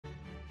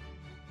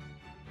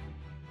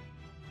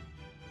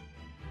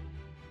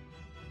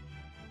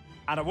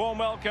And a warm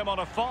welcome on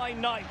a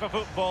fine night for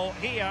football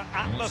here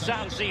at the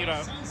San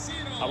Siro.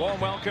 A warm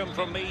welcome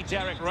from me,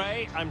 Derek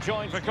Ray. I'm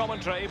joined for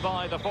commentary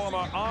by the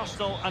former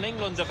Arsenal and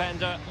England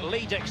defender,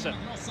 Lee Dixon.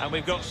 And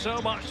we've got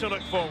so much to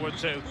look forward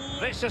to.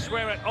 This is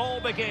where it all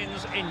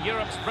begins in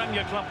Europe's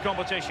Premier Club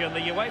competition, the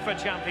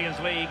UEFA Champions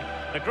League,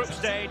 the group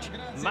stage,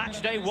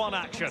 match day 1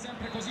 action.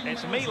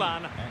 It's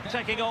Milan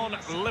taking on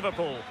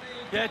Liverpool.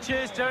 Yeah,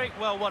 cheers, Derek.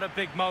 Well, what a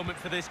big moment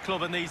for this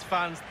club and these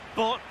fans.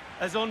 But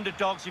as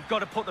underdogs, you've got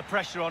to put the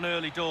pressure on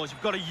early doors.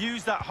 You've got to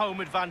use that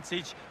home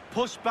advantage,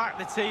 push back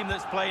the team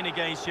that's playing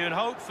against you, and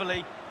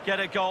hopefully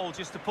get a goal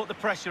just to put the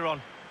pressure on.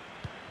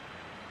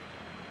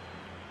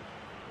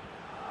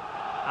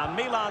 And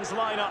Milan's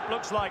lineup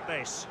looks like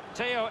this.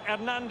 Theo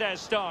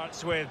Hernandez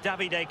starts with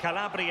Davide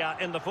Calabria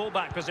in the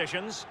fullback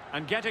positions.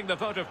 And getting the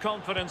vote of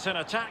confidence in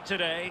attack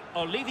today,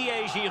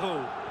 Olivier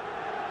Giroud.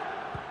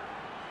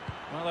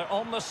 Well, they're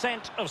on the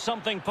scent of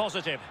something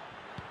positive.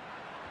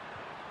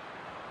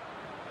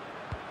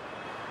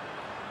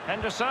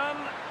 Henderson.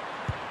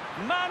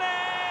 Mane!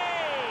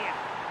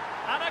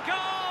 And a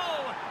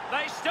goal!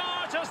 They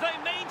start as they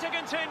mean to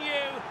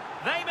continue.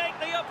 They make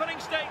the opening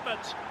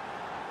statement.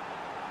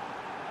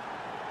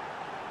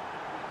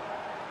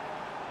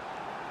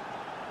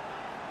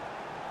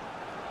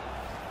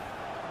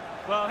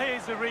 Well,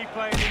 here's the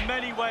replay, and in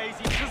many ways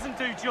it doesn't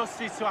do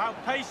justice to how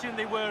patient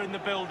they were in the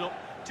build-up.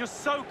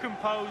 Just so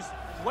composed,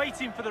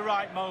 waiting for the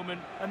right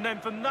moment, and then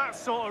from that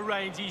sort of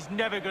range, he's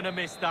never going to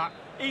miss that.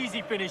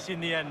 Easy finish in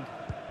the end.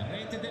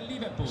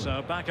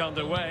 So back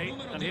underway,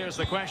 and here's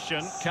the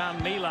question: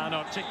 can Milan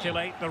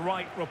articulate the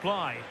right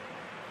reply?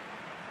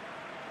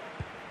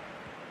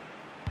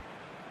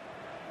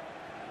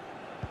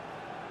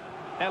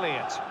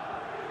 Elliott.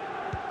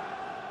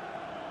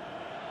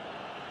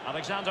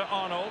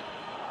 Alexander-Arnold.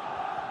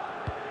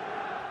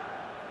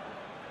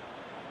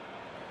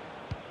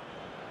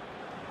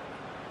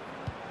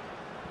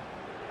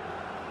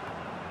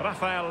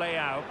 Rafael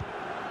Leao.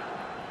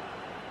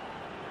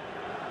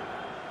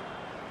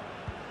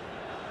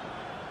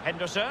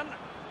 Henderson.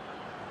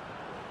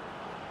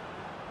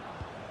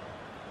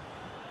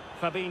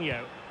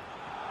 Fabinho.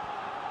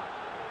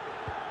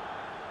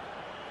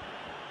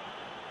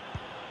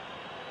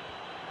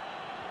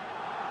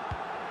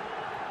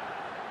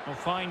 Well,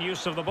 fine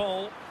use of the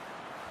ball.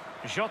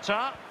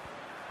 Jota.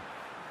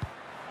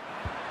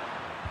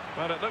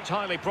 Well, it looked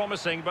highly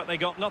promising, but they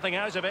got nothing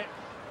out of it.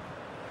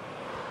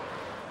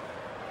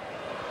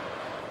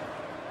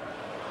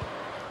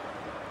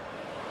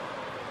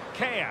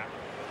 Kea.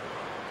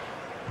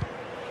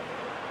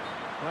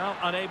 Well,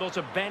 unable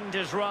to bend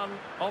his run,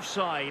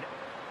 offside.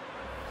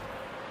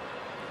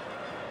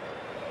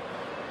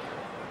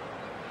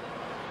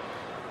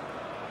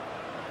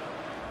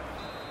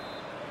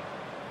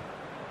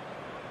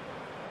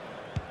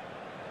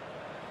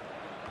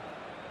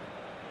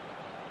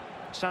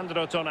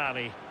 Sandro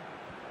Tonali.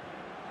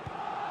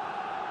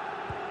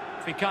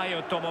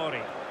 Fikayo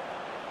Tomori.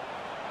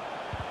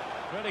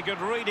 Really good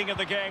reading of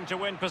the game to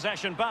win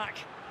possession back.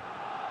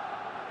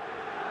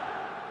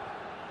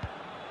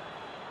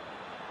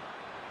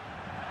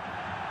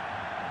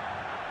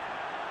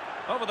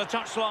 Over the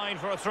touchline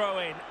for a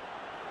throw-in.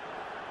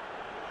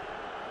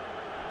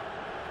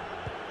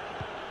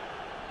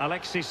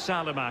 Alexis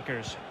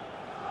Salemakers.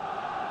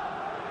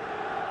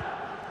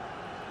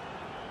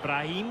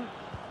 Brahim.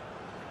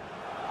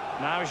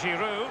 Now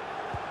Giroud.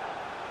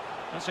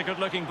 That's a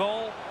good-looking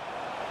ball.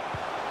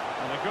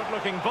 And a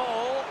good-looking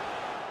ball.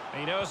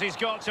 He knows he's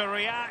got to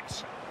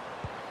react.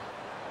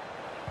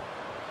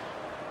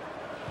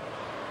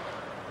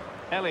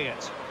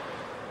 Elliott.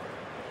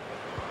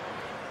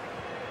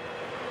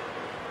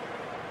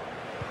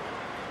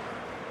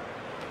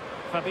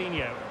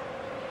 Fabinho.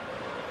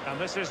 And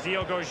this is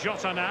Diogo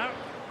Jota now.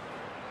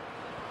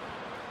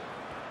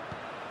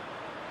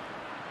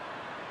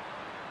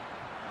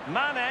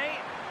 Mane.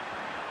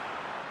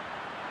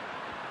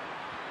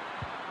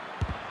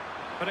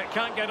 But it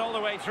can't get all the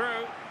way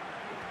through.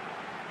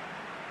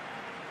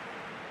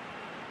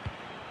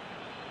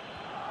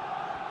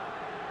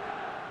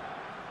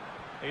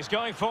 He's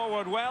going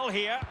forward well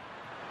here.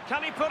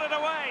 Can he put it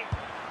away?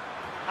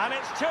 And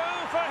it's 2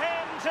 for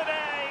him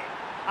today.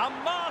 A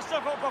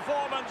masterful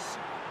performance.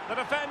 The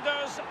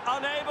defenders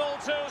unable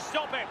to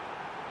stop it.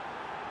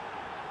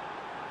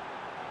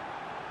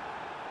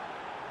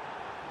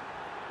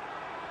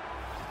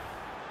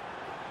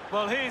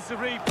 Well, here's the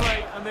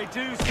replay, and they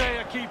do say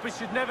a keeper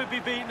should never be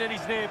beaten in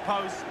his near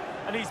post,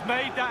 and he's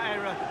made that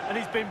error, and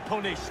he's been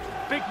punished.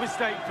 Big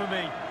mistake for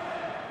me.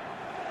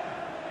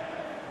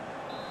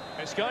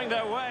 It's going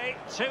their way,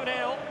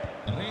 2-0.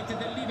 Rete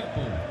del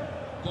Liverpool,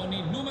 con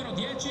il numero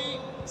 10,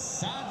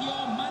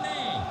 Sadio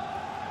Mané.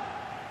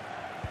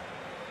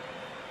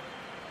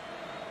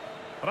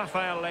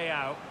 Rafael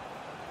Leao.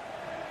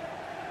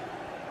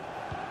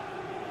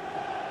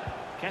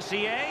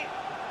 Kessié.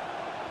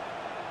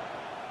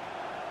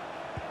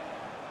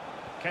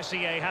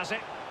 Kessié has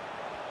it.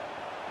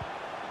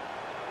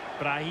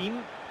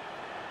 Brahim.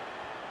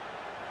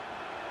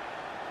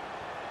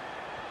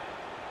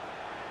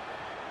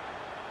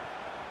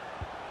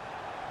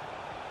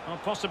 Well,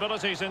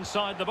 possibilities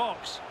inside the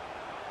box.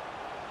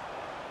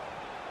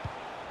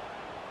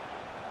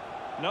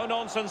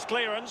 No-nonsense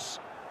clearance.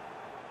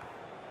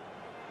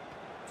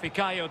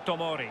 Fikayo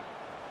Tomori.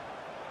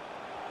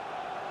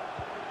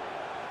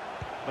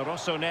 The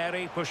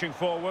Rossoneri pushing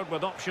forward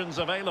with options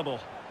available.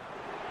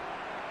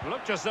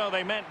 Looked as though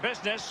they meant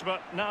business,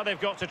 but now they've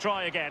got to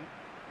try again.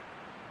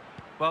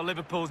 Well,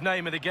 Liverpool's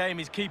name of the game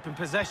is keeping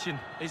possession.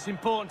 It's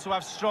important to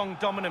have strong,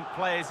 dominant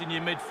players in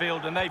your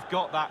midfield, and they've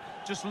got that.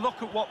 Just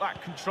look at what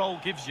that control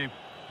gives you.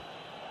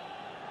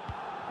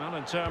 Well,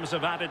 in terms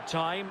of added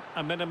time,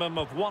 a minimum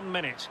of 1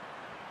 minute.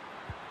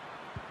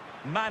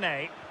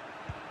 Mane.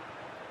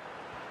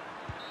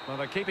 Well,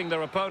 they're keeping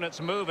their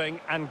opponents moving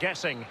and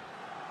guessing.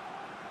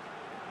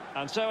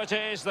 And so it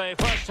is, the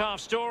first half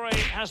story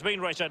has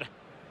been written.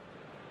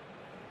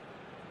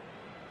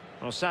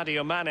 Well,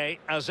 Sadio Mane,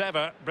 as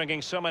ever,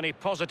 bringing so many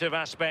positive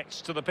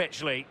aspects to the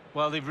pitch, Lee.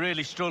 Well, they've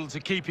really struggled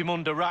to keep him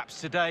under wraps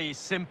today. He's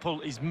simple,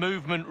 his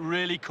movement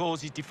really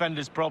causes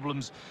defenders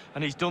problems,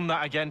 and he's done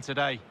that again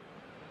today.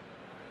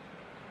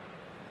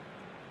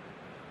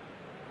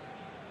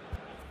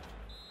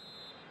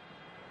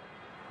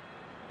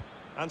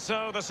 And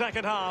so the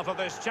second half of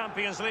this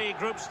Champions League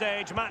group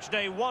stage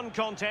matchday 1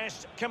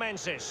 contest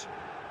commences.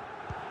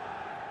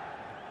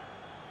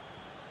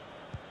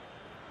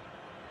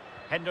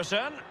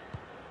 Henderson.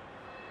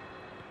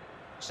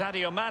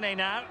 Sadio Mane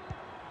now.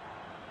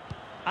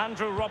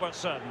 Andrew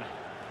Robertson.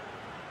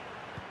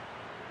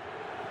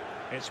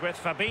 It's with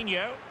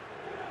Fabinho.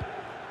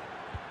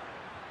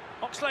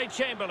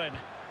 Oxlade-Chamberlain.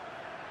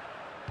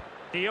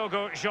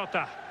 Diogo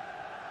Jota.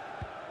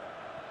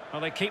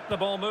 Well, they keep the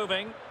ball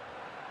moving.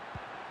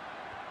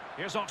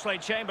 Here's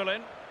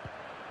Oxlade-Chamberlain.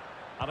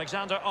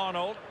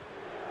 Alexander-Arnold.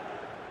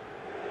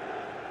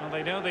 Well,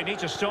 they know they need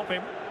to stop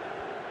him.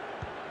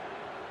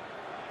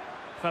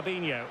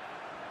 Fabinho.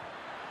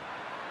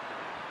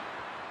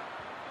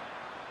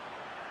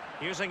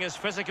 Using his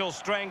physical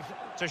strength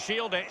to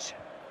shield it.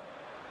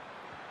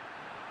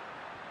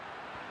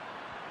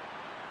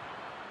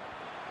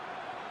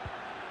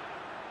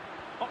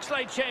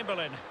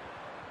 Oxlade-Chamberlain.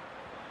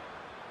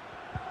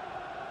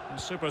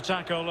 Super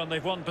tackle, and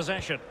they've won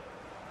possession.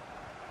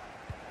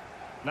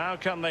 Now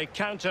can they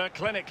counter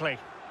clinically?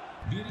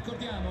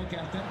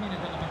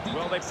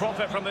 Will they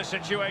profit from this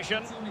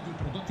situation?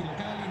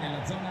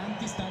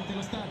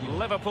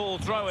 Liverpool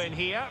throw in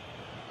here.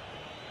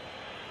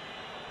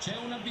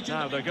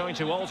 Now they're going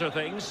to alter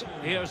things.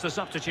 Here's the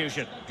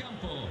substitution.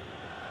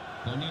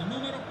 Con il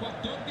numero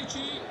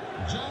 14,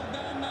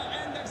 Jordan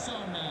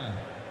Henderson.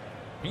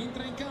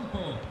 Entra in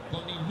campo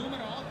con il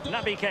numero 8,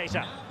 Naby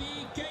Keita.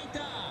 Naby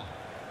Keita.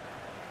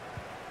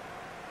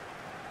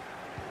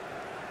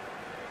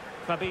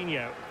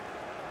 Fabinho.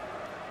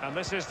 And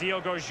this is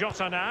Diogo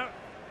Jota now.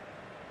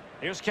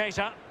 Here's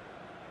Keita.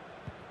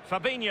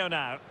 Fabinho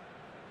now.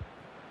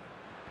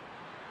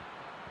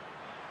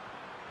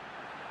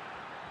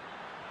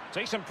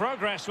 Decent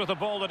progress with the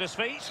ball at his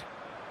feet.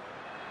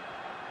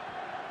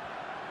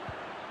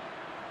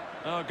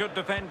 Oh, good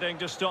defending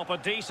to stop a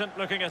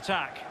decent-looking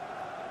attack.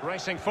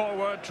 Racing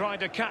forward, trying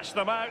to catch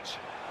them out.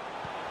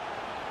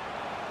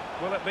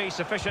 Will it be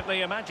sufficiently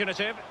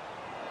imaginative?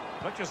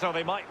 Looks as though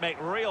they might make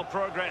real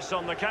progress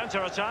on the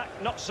counter-attack.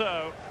 Not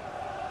so.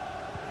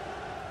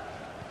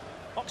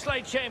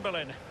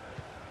 Oxlade-Chamberlain.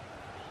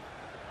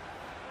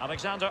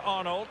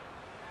 Alexander-Arnold.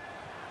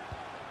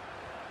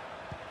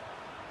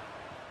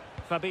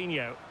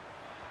 Fabinho.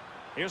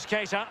 Here's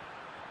Keita.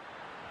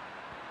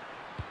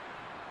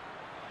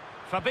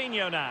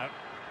 Fabinho now.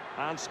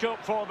 And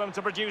scope for them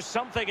to produce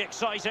something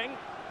exciting.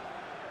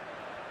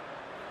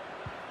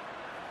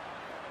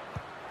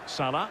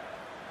 Salah.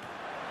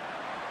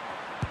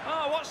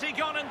 Oh, what's he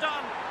gone and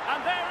done?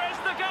 And there is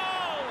the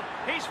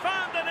goal! He's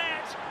found the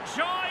net.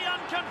 Joy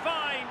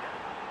unconfined.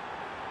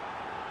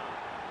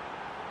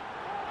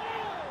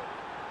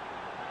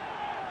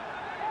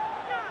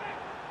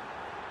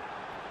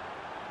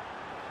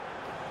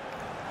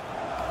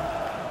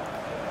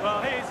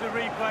 Well, here's the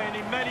replay, and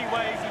in many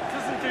ways it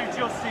doesn't do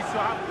justice to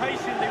how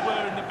patient they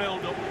were in the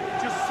build-up.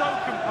 Just so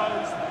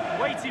composed,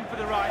 waiting for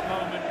the right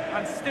moment,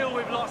 and still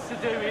with lots to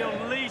do. He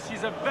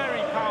unleashes a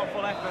very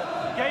powerful effort,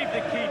 gave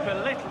the keeper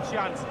little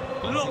chance.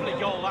 Lovely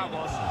goal that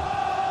was.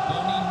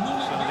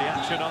 So the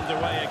action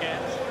underway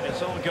again.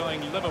 It's all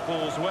going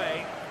Liverpool's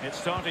way. It's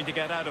starting to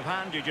get out of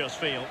hand, you just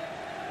feel.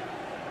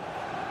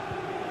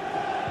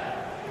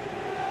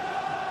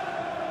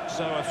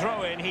 So a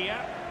throw in here.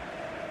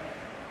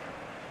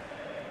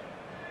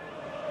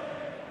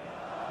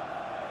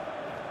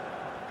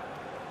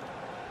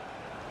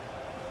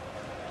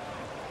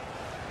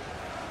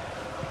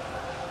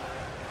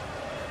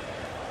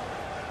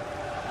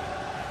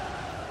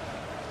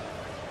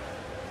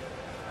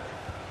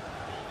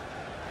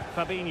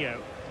 Fabinho.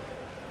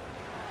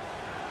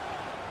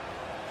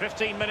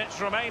 15 minutes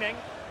remaining.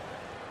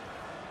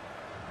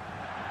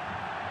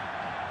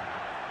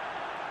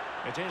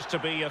 It is to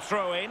be a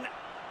throw-in.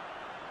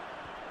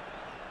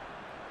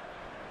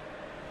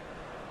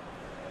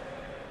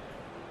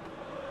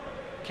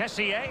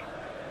 Kessié.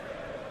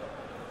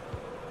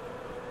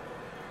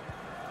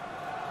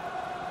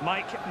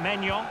 Mike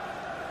Maignan.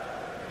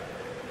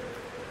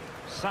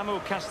 Samu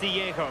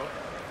Castillejo.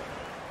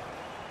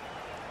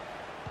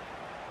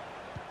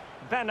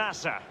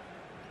 Benassa.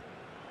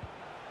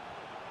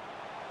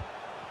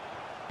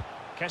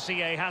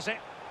 Kessié has it.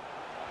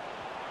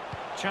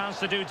 Chance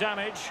to do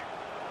damage.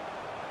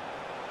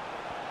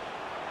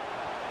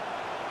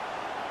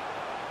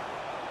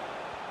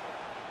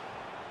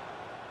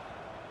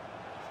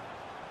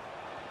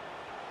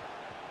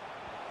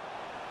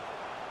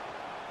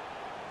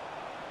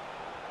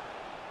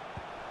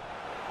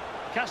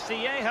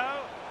 Castillejo.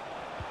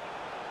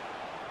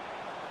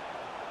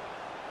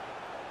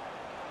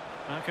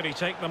 How can he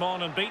take them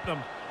on and beat them?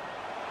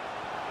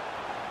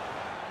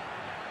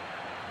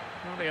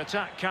 Well, the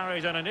attack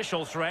carried an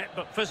initial threat,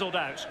 but fizzled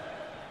out.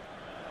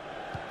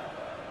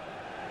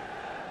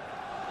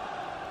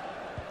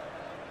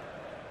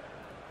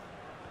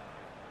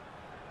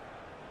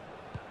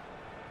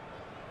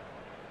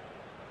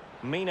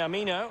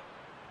 Minamino.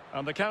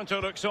 And the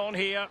counter looks on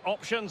here.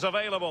 Options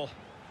available.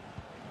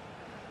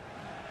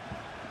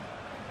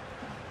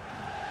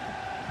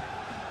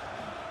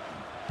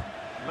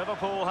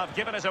 Liverpool have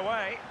given it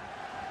away.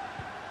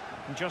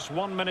 Just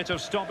 1 minute of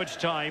stoppage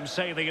time,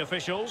 say the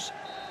officials.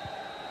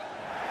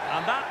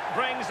 And that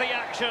brings the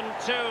action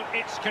to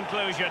its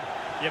conclusion.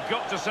 You've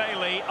got to say,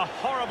 Lee, a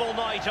horrible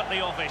night at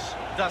the office.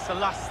 That's the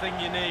last thing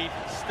you need.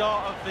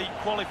 Start of the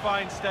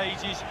qualifying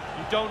stages.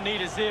 You don't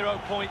need a 0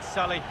 point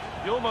tally.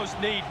 You almost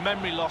need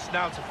memory loss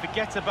now to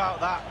forget about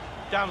that.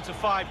 Down to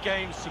 5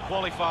 games to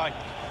qualify.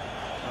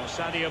 Well,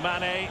 Sadio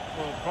Mane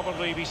will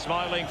probably be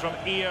smiling from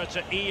ear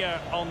to ear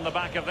on the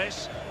back of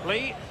this.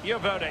 Lee, your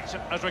verdict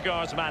as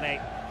regards Mane?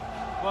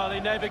 Well,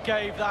 he never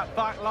gave that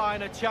back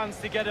line a chance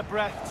to get a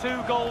breath.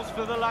 2 goals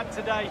for the lad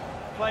today.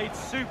 Played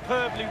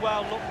superbly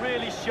well, looked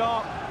really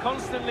sharp,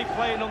 constantly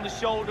playing on the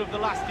shoulder of the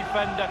last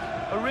defender.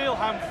 A real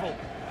handful.